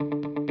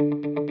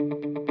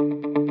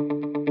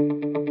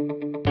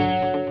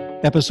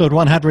Episode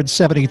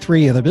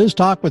 173 of the Biz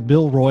Talk with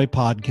Bill Roy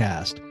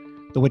podcast.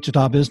 The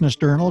Wichita Business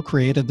Journal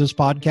created this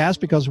podcast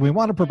because we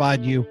want to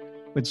provide you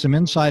with some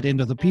insight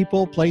into the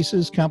people,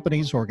 places,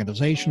 companies,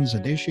 organizations,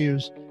 and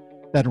issues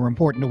that are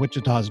important to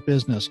Wichita's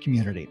business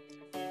community.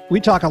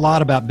 We talk a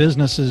lot about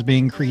businesses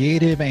being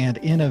creative and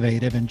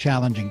innovative in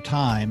challenging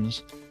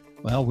times.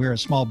 Well, we're a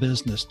small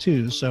business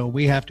too, so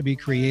we have to be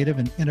creative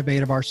and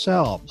innovative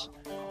ourselves.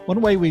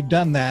 One way we've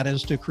done that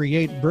is to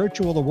create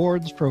virtual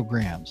awards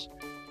programs.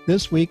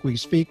 This week, we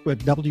speak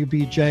with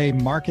WBJ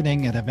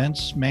Marketing and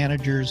Events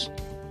Managers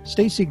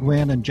Stacy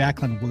Gwynn and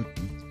Jacqueline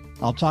Wooten.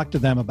 I'll talk to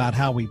them about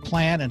how we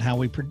plan and how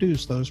we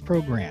produce those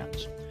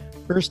programs.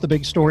 First, the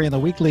big story in the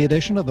weekly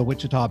edition of the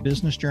Wichita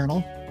Business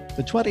Journal.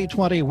 The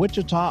 2020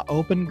 Wichita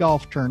Open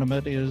Golf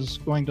Tournament is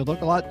going to look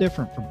a lot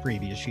different from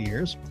previous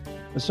years.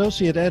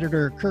 Associate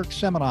Editor Kirk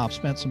Seminoff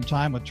spent some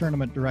time with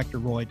Tournament Director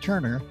Roy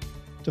Turner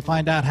to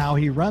find out how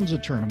he runs a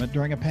tournament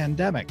during a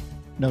pandemic.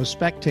 No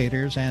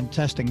spectators and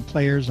testing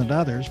players and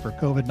others for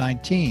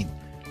COVID-19.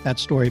 That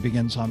story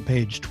begins on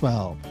page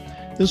 12.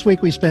 This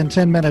week we spend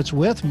 10 minutes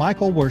with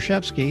Michael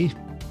Warshevsky,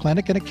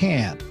 Clinic in a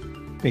Can,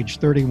 page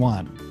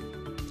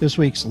 31. This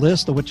week's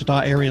list, the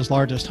Wichita area's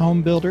largest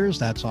home builders,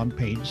 that's on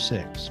page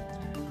 6.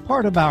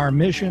 Part of our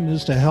mission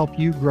is to help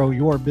you grow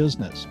your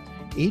business.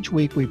 Each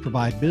week we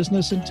provide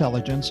business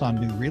intelligence on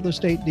new real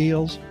estate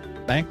deals,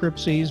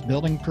 bankruptcies,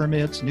 building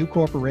permits, new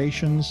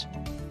corporations,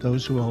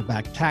 those who owe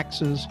back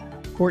taxes,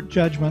 court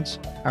judgments.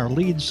 Our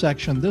leads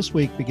section this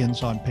week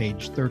begins on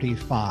page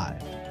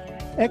 35.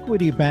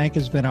 Equity Bank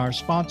has been our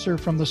sponsor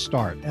from the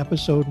start,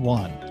 episode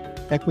 1.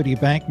 Equity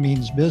Bank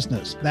means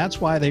business.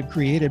 That's why they've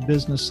created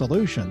business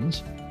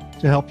solutions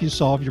to help you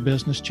solve your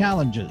business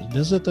challenges.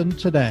 Visit them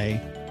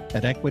today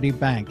at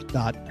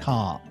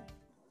equitybank.com.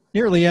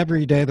 Nearly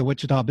every day, the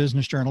Wichita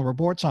Business Journal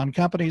reports on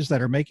companies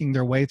that are making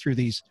their way through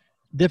these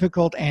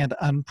difficult and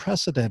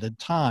unprecedented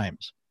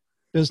times.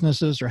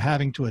 Businesses are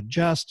having to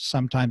adjust,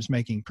 sometimes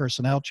making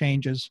personnel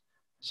changes,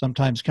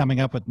 sometimes coming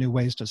up with new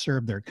ways to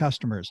serve their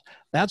customers.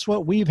 That's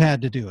what we've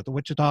had to do at the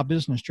Wichita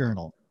Business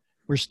Journal.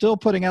 We're still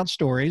putting out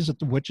stories at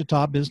the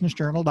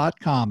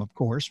wichitabusinessjournal.com, of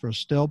course. We're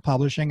still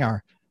publishing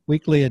our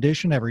weekly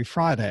edition every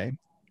Friday,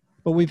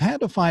 but we've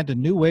had to find a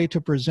new way to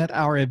present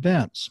our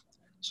events.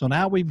 So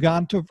now we've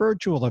gone to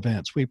virtual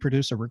events. We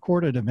produce a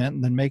recorded event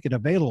and then make it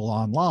available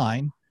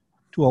online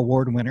to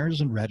award winners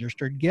and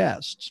registered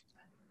guests.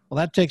 Well,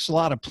 that takes a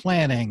lot of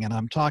planning, and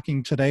I'm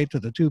talking today to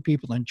the two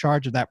people in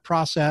charge of that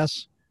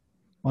process.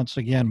 Once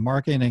again,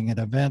 Marketing and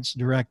Events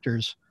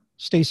Directors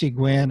Stacy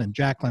Gwynn and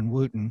Jacqueline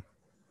Wooten.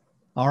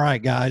 All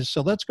right, guys,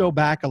 so let's go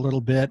back a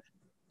little bit.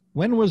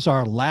 When was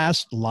our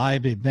last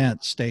live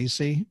event,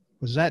 Stacy?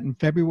 Was that in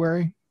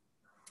February?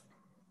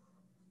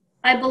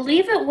 I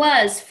believe it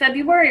was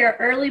February or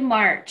early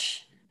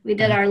March. We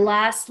did our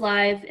last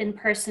live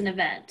in-person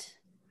event.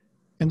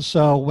 And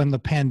so when the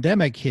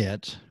pandemic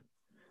hit,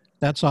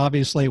 that's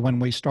obviously when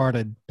we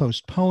started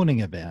postponing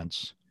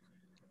events.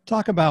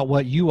 Talk about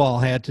what you all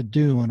had to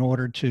do in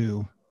order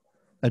to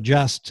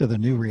adjust to the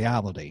new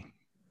reality.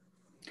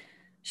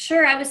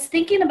 Sure. I was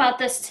thinking about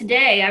this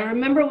today. I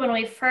remember when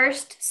we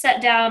first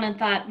sat down and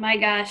thought, my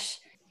gosh,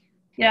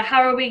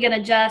 how are we going to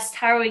adjust?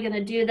 How are we going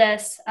to do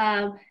this?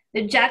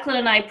 Jacqueline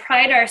and I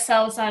pride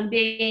ourselves on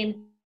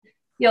being,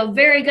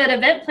 very good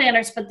event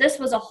planners, but this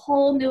was a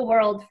whole new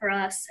world for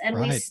us. And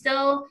Right. We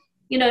still,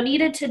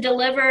 needed to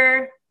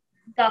deliver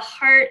the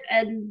heart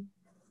and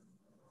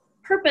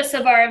purpose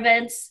of our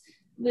events.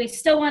 We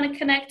still want to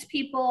connect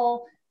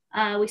people.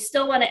 We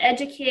still want to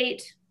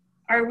educate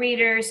our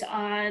readers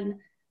on,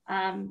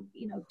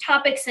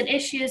 topics and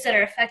issues that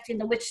are affecting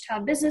the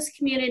Wichita business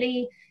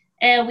community.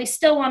 And we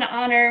still want to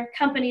honor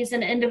companies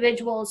and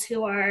individuals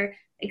who are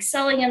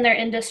excelling in their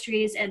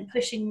industries and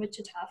pushing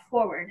Wichita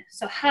forward.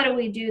 So how do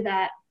we do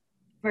that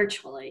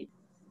virtually?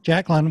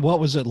 Jacqueline, what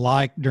was it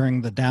like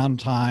during the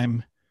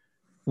downtime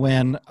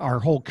when our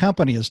whole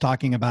company is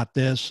talking about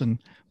this,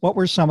 and what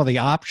were some of the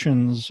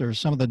options or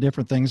some of the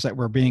different things that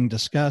were being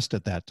discussed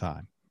at that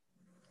time?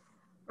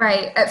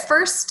 Right. At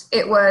first,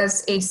 it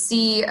was a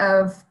sea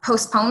of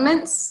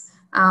postponements,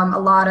 a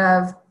lot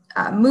of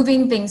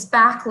moving things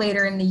back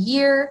later in the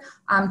year.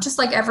 Just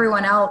like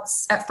everyone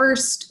else, at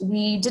first,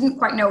 we didn't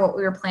quite know what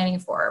we were planning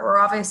for. We're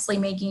obviously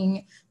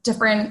making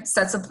different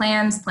sets of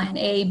plans, plan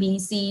A, B,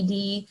 C,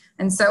 D,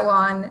 and so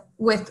on,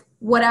 with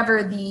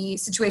whatever the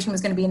situation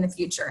was going to be in the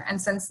future.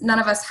 And since none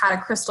of us had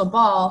a crystal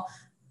ball,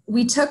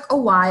 we took a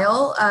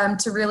while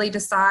to really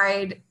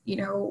decide,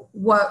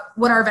 what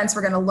our events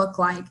were going to look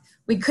like.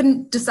 We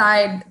couldn't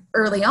decide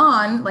early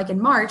on, like in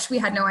March. We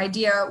had no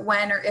idea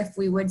when or if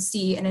we would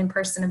see an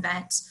in-person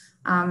event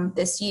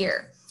this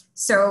year.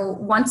 So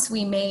once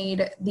we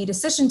made the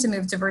decision to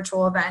move to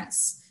virtual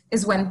events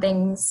is when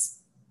things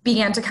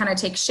began to kind of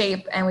take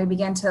shape, and we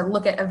began to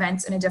look at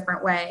events in a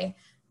different way.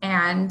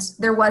 And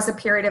there was a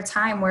period of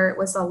time where it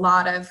was a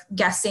lot of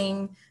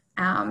guessing,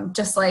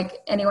 just like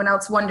anyone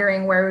else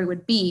wondering where we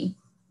would be.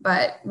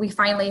 But we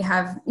finally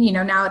have,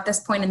 now at this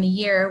point in the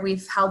year,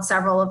 we've held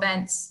several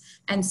events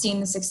and seen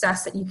the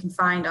success that you can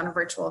find on a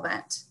virtual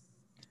event.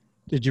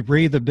 Did you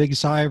breathe a big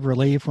sigh of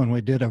relief when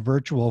we did a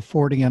virtual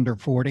 40 under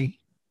 40?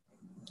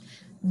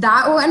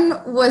 That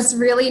one was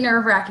really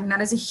nerve-wracking.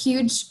 That is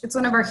it's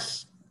one of our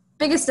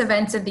biggest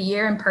events of the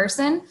year in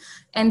person.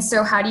 And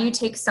so how do you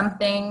take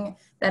something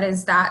that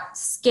is that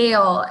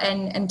scale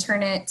and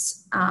turn it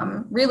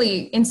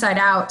really inside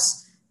out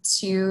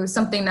to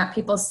something that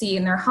people see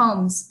in their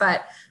homes?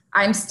 But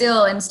I'm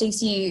still, and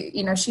Stacy,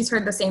 she's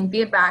heard the same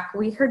feedback.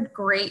 We heard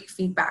great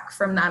feedback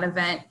from that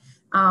event,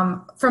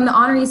 from the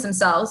honorees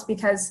themselves,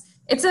 because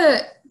it's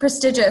a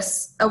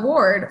prestigious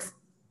award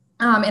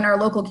in our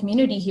local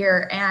community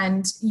here,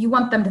 and you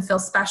want them to feel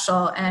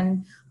special.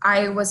 And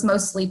I was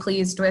mostly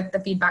pleased with the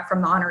feedback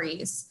from the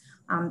honorees,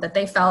 that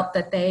they felt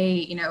that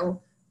they,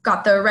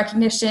 got the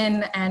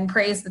recognition and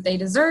praise that they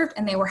deserved,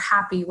 and they were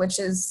happy, which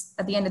is,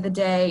 at the end of the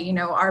day,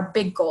 our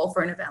big goal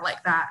for an event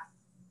like that.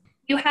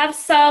 You have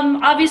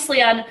some,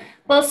 obviously, on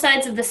both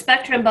sides of the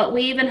spectrum, but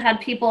we even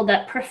had people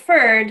that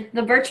preferred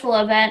the virtual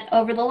event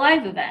over the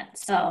live event.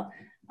 So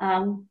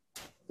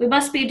we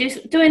must be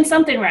doing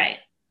something right.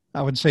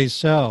 I would say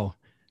so.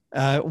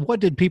 What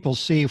did people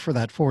see for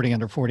that 40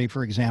 under 40,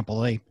 for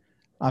example?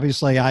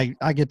 Obviously,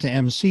 I get to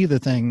MC the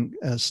thing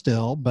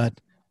still, but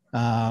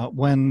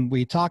when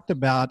we talked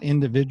about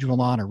individual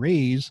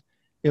honorees,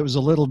 it was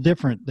a little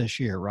different this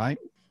year, right?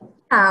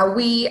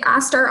 We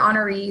asked our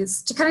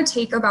honorees to kind of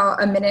take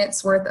about a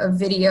minute's worth of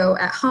video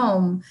at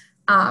home.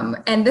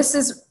 And this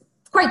is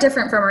quite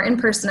different from our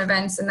in-person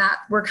events in that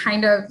we're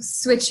kind of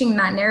switching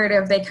that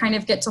narrative. They kind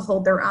of get to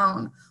hold their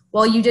own.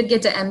 While you did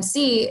get to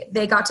MC,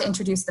 they got to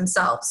introduce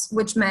themselves,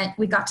 which meant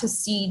we got to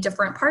see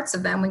different parts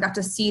of them. We got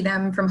to see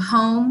them from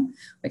home.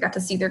 We got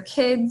to see their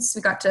kids.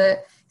 We got to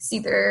see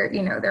their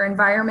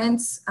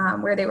environments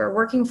where they were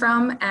working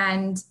from.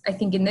 And I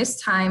think in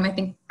this time, I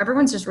think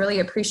everyone's just really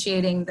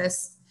appreciating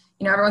this.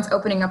 Everyone's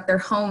opening up their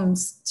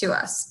homes to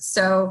us.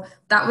 So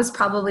that was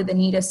probably the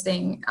neatest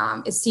thing,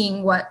 is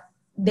seeing what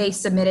they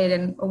submitted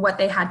and what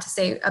they had to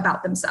say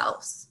about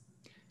themselves.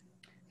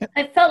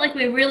 I felt like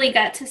we really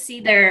got to see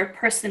their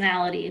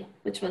personality,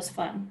 which was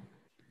fun.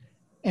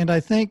 And I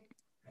think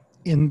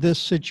in this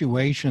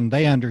situation,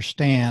 they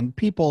understand,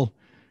 people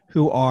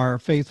who are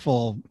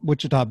faithful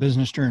Wichita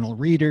Business Journal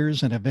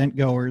readers and event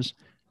goers,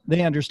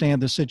 they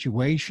understand the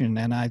situation,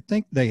 and I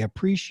think they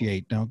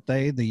appreciate, don't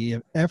they, the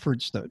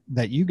efforts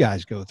that you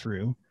guys go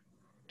through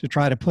to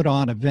try to put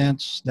on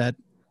events that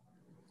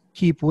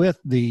keep with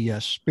the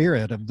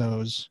spirit of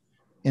those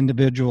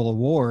individual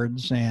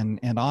awards and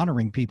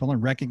honoring people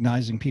and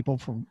recognizing people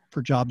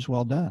for jobs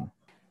well done.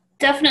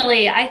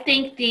 Definitely. I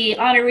think the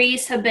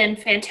honorees have been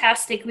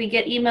fantastic. We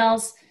get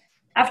emails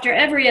after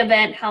every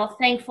event how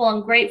thankful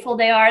and grateful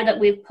they are that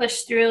we've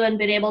pushed through and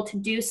been able to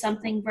do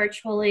something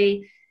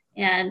virtually.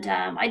 And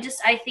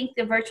I think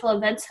the virtual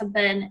events have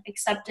been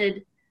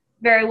accepted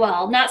very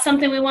well. Not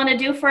something we want to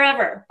do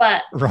forever,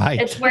 but right.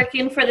 It's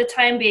working for the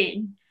time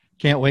being.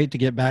 Can't wait to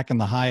get back in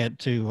the Hyatt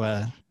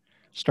to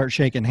start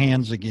shaking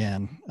hands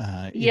again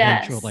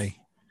eventually. Yes.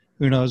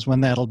 Who knows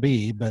when that'll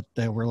be, but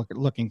we're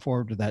looking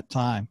forward to that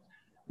time.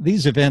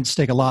 These events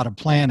take a lot of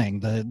planning.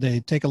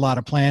 They take a lot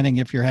of planning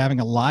if you're having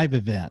a live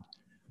event.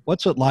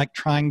 What's it like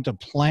trying to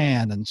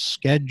plan and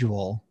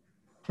schedule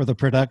for the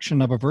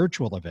production of a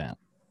virtual event?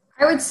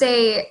 I would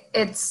say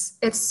it's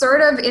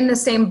sort of in the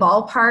same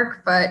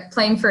ballpark, but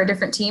playing for a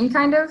different team,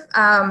 kind of.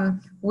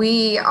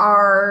 We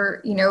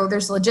are,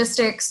 there's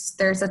logistics,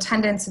 there's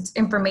attendance, it's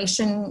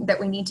information that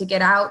we need to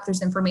get out,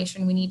 there's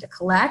information we need to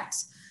collect.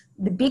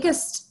 The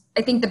biggest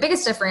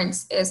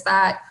difference is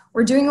that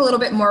we're doing a little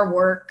bit more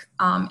work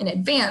in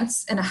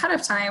advance and ahead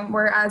of time,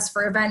 whereas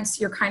for events,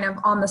 you're kind of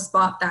on the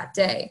spot that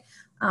day.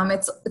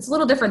 It's a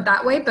little different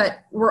that way,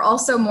 but we're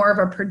also more of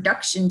a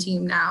production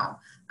team now.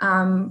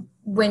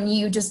 When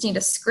you just need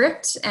a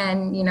script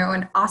and,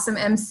 an awesome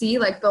MC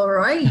like Bill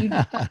Roy,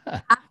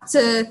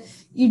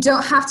 you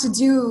don't have to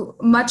do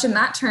much in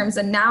that terms.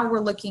 And now we're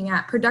looking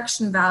at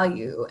production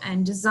value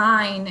and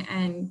design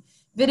and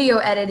video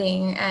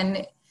editing.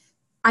 And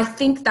I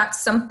think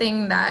that's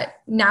something that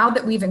now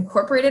that we've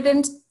incorporated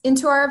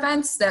into our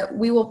events, that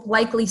we will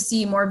likely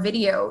see more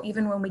video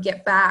even when we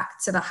get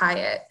back to the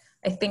Hyatt.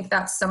 I think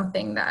that's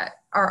something that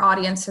our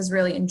audience has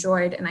really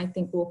enjoyed, and I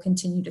think we'll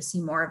continue to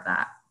see more of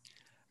that.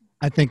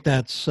 I think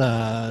that's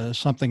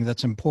something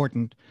that's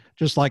important.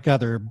 Just like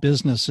other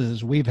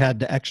businesses, we've had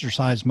to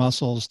exercise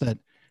muscles that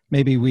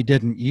maybe we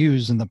didn't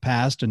use in the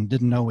past and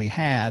didn't know we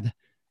had.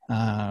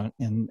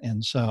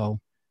 And so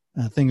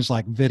things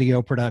like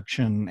video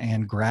production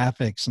and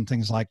graphics and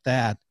things like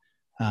that,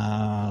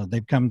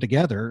 they've come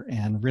together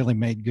and really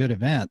made good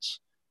events.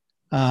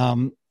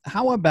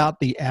 How about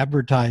the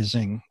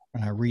advertising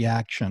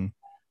reaction?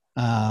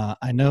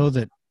 I know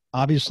that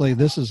obviously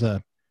this is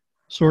a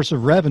source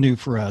of revenue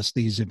for us,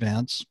 these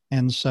events.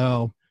 And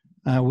so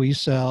we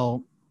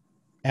sell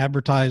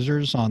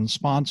advertisers on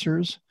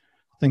sponsors,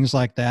 things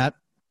like that.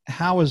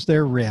 How has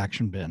their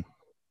reaction been?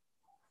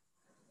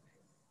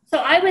 So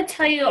I would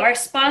tell you our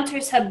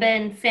sponsors have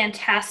been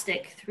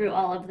fantastic through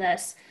all of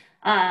this.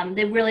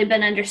 They've really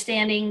been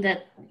understanding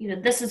that,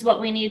 this is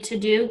what we need to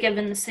do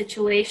given the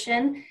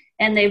situation.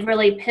 and they've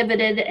really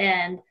pivoted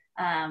and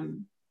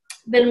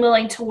been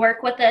willing to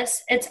work with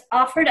us. It's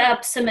offered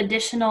up some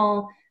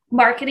additional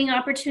marketing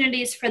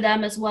opportunities for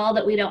them as well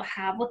that we don't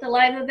have with a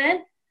live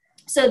event.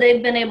 So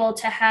they've been able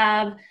to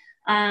have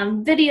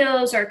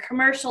videos or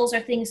commercials or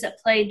things that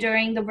play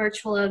during the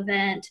virtual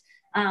event.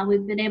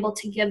 We've been able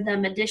to give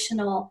them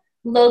additional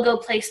logo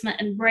placement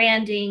and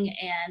branding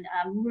and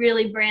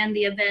really brand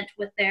the event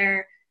with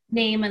their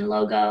name and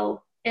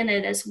logo in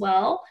it as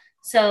well.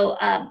 So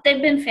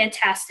they've been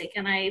fantastic,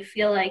 and I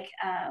feel like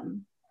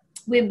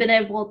we've been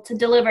able to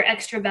deliver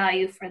extra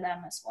value for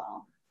them as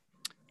well.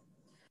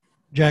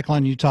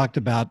 Jacqueline, you talked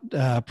about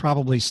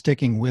probably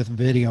sticking with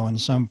video in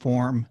some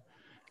form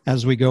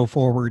as we go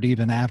forward,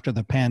 even after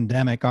the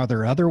pandemic. Are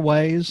there other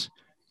ways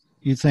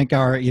you think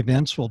our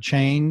events will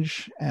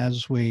change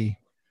as we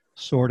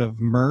sort of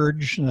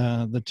merge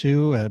the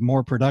two,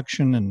 more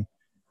production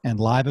and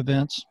live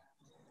events?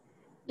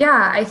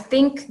 Yeah, I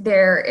think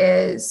there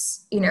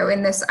is,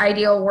 in this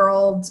ideal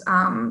world,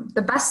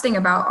 the best thing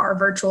about our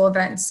virtual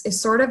events is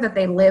sort of that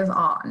they live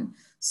on.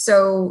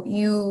 So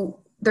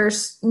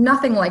there's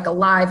nothing like a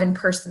live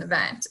in-person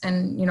event.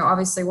 And,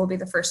 obviously we'll be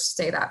the first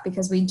to say that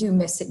because we do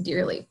miss it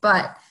dearly.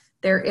 But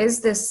there is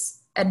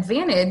this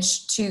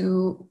advantage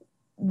to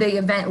the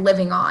event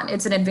living on.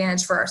 It's an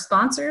advantage for our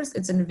sponsors.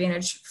 It's an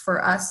advantage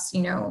for us,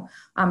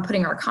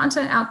 putting our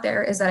content out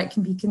there, is that it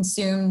can be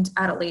consumed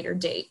at a later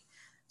date.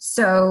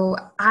 So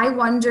I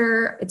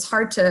wonder, it's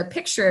hard to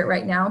picture it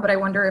right now, but I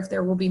wonder if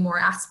there will be more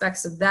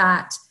aspects of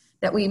that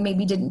we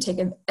maybe didn't take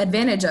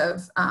advantage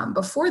of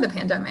before the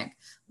pandemic.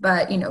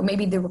 But,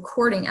 maybe the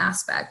recording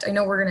aspect. I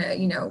know we're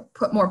going to,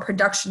 put more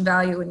production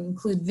value and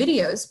include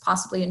videos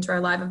possibly into our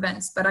live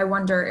events, but I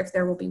wonder if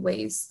there will be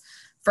ways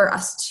for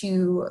us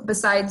to,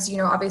 besides,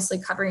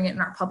 obviously covering it in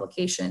our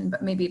publication,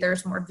 but maybe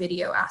there's more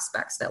video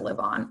aspects that live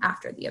on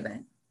after the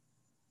event.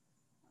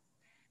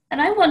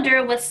 And I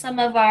wonder with some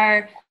of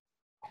our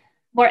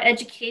more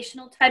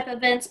educational type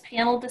events,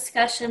 panel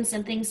discussions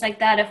and things like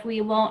that, if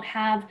we won't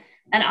have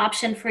an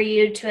option for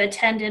you to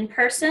attend in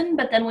person,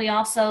 but then we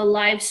also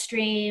live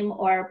stream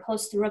or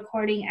post the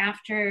recording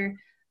after,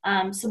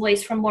 some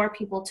ways for more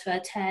people to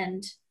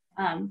attend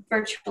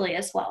virtually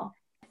as well.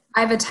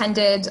 I've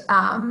attended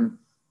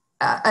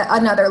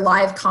another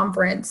live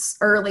conference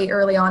early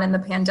on in the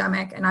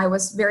pandemic, and I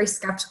was very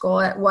skeptical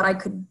at what I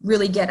could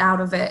really get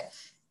out of it.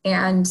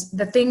 And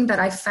the thing that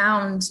I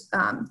found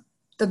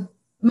the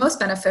most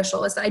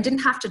beneficial is that I didn't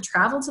have to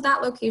travel to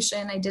that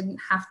location. I didn't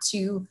have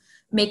to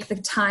make the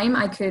time.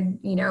 I could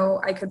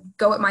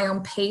go at my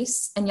own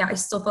pace, and yet I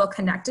still feel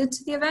connected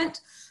to the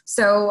event.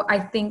 So I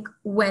think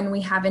when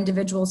we have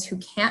individuals who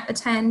can't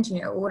attend,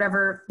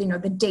 whatever,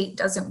 the date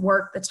doesn't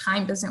work, the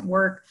time doesn't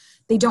work,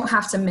 they don't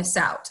have to miss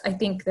out. I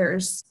think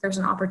there's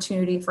an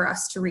opportunity for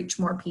us to reach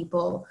more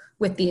people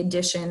with the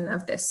addition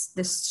of this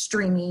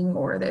streaming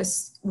or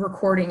this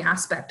recording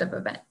aspect of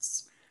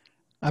events.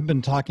 I've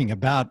been talking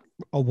about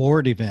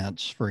award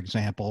events, for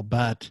example,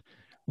 but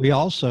we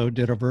also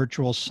did a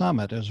virtual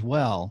summit as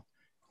well,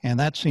 and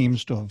that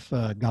seems to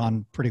have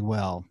gone pretty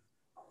well.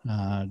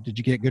 Did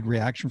you get good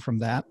reaction from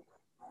that?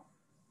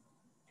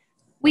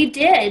 We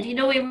did.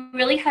 We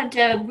really had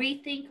to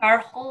rethink our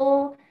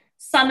whole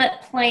summit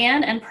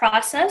plan and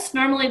process.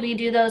 Normally we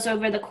do those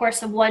over the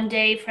course of one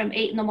day from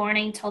 8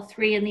 a.m. till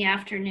 3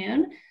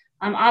 p.m.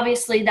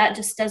 Obviously that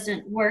just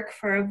doesn't work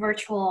for a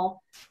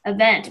virtual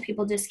event.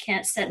 People just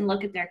can't sit and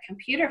look at their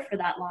computer for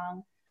that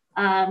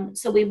long.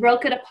 So we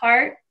broke it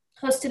apart,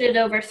 hosted it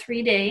over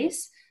 3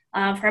 days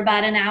for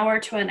about an hour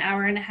to an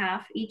hour and a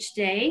half each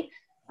day.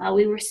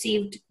 We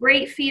received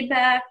great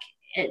feedback.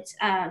 It's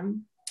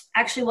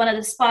actually one of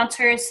the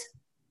sponsors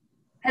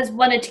has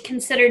wanted to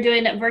consider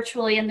doing it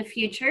virtually in the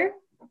future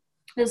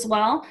as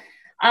well.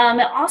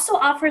 It also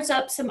offers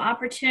up some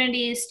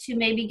opportunities to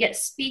maybe get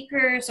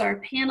speakers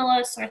or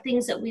panelists or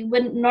things that we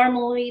wouldn't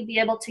normally be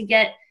able to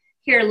get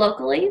here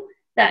locally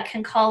that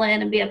can call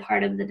in and be a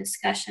part of the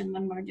discussion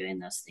when we're doing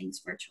those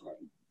things virtually.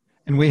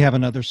 And we have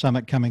another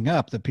summit coming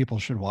up that people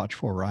should watch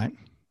for, right?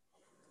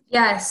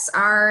 Yes,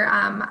 our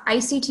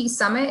ICT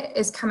Summit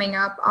is coming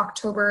up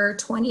October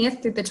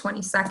 20th through the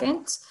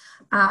 22nd.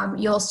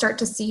 You'll start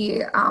to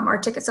see our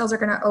ticket sales are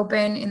going to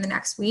open in the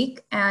next week,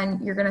 and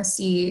you're going to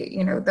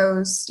see,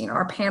 those,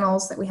 our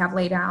panels that we have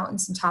laid out and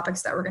some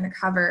topics that we're going to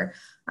cover.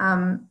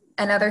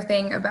 Another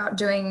thing about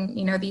doing,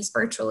 these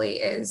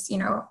virtually is,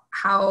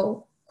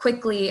 how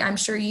quickly, I'm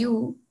sure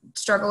you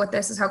struggle with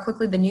this, is how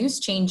quickly the news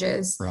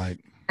changes. Right.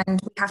 And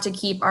we have to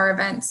keep our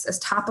events as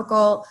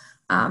topical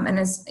and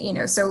as,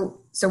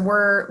 so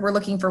we're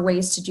looking for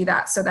ways to do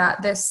that so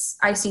that this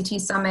ICT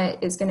Summit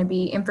is going to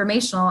be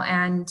informational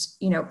and,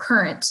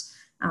 current,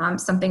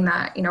 something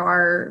that,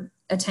 our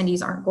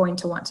attendees aren't going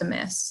to want to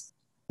miss.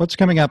 What's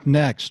coming up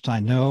next?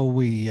 I know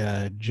we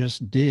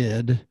just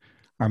did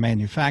our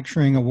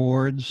manufacturing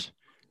awards.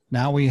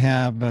 Now we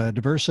have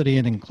diversity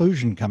and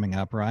inclusion coming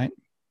up, right?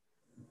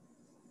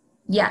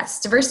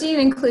 Yes, diversity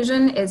and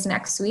inclusion is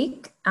next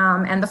week.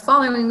 And the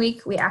following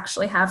week, we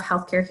actually have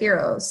Healthcare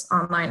Heroes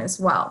online as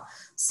well.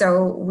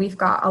 So we've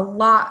got a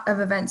lot of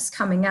events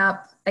coming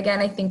up. Again,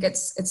 I think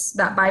it's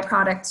that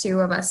byproduct too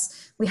of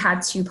us. We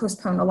had to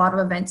postpone a lot of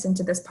events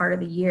into this part of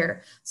the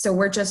year. So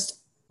we're just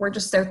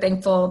so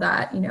thankful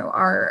that,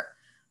 our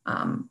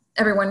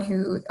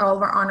everyone all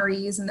of our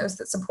honorees and those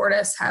that support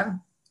us have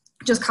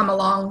just come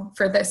along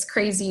for this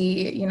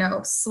crazy,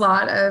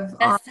 slot of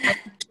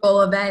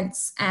virtual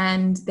events,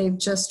 and they've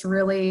just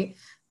really,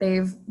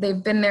 they've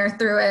been there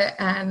through it,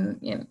 and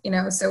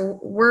so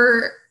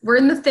we're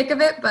in the thick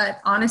of it, but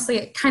honestly,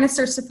 it kind of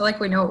starts to feel like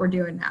we know what we're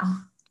doing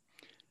now.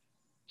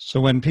 So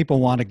when people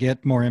want to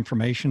get more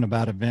information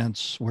about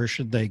events, where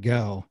should they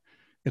go?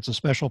 It's a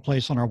special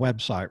place on our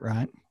website,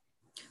 right?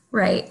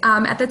 Right.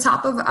 At the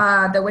top of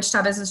the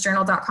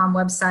wichitabusinessjournal.com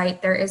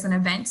website, there is an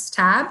events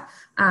tab.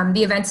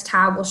 The events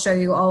tab will show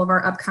you all of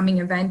our upcoming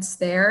events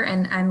there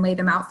and lay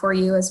them out for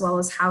you, as well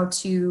as how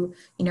to,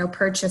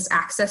 purchase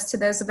access to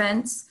those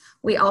events.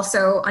 We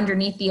also,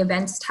 underneath the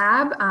events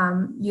tab,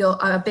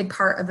 a big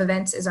part of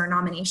events is our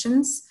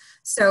nominations.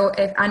 So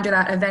if under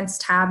that events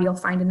tab, you'll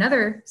find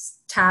another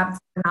tab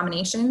for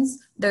nominations.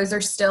 Those are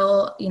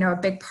still, a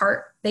big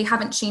part. They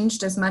haven't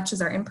changed as much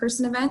as our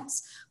in-person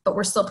events, but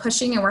we're still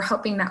pushing, and we're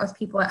hoping that with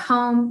people at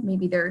home,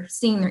 maybe they're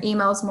seeing their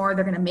emails more,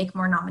 they're going to make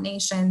more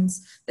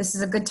nominations. This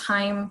is a good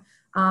time.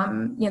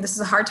 This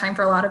is a hard time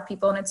for a lot of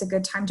people, and it's a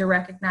good time to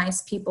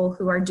recognize people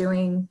who are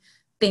doing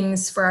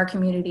things for our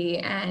community.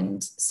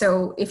 And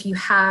so if you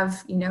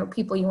have,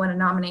 people you want to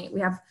nominate,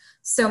 we have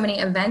so many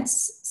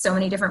events, so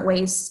many different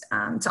ways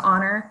to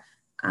honor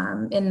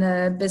in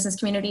the business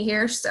community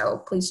here.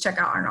 So please check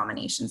out our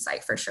nomination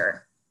site for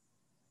sure.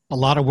 A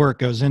lot of work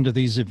goes into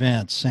these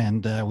events,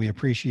 and we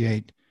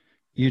appreciate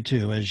you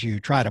two as you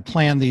try to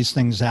plan these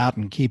things out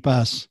and keep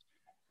us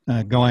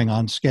going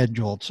on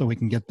schedule so we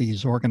can get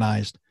these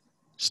organized.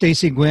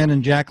 Stacy Gwynn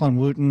and Jacqueline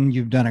Wooten,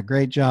 you've done a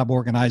great job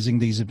organizing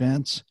these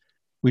events.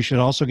 We should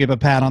also give a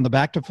pat on the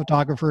back to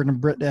photographer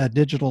and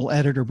digital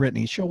editor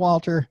Brittany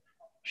Showalter.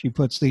 She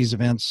puts these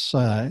events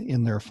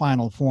in their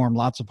final form.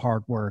 Lots of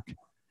hard work.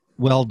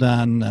 Well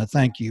done.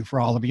 Thank you for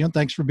all of you. And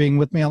thanks for being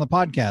with me on the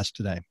podcast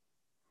today.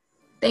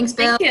 Thanks,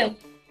 Bill. Thank you.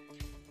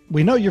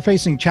 We know you're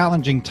facing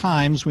challenging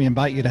times. We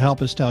invite you to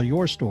help us tell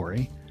your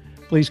story.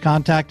 Please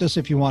contact us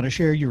if you want to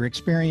share your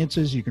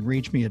experiences. You can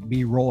reach me at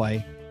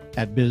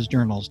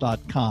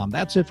broy@bizjournals.com.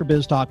 That's it for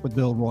Biz Talk with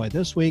Bill Roy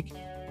this week,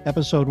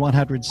 episode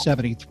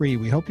 173.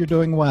 We hope you're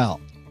doing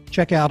well.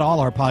 Check out all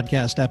our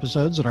podcast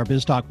episodes at our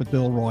Biz Talk with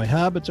Bill Roy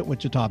hub. It's at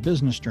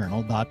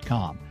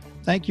wichitabusinessjournal.com.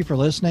 Thank you for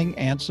listening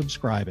and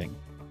subscribing.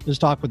 Biz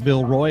Talk with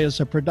Bill Roy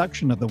is a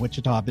production of the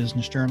Wichita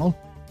Business Journal.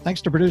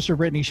 Thanks to producer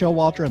Brittany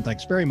Showalter, and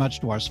thanks very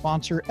much to our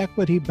sponsor,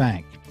 Equity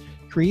Bank.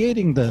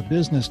 Creating the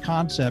business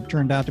concept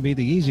turned out to be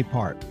the easy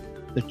part.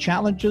 The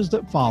challenges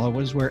that follow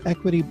is where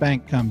Equity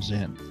Bank comes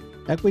in.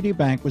 Equity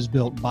Bank was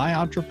built by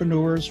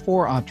entrepreneurs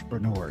for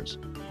entrepreneurs.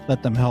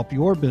 Let them help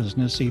your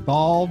business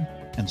evolve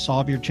and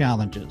solve your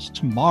challenges.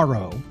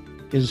 Tomorrow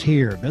is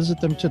here.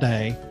 Visit them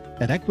today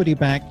at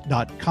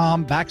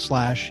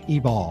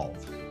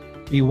equitybank.com/evolve.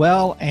 Be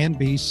well and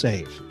be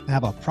safe.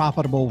 Have a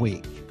profitable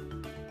week.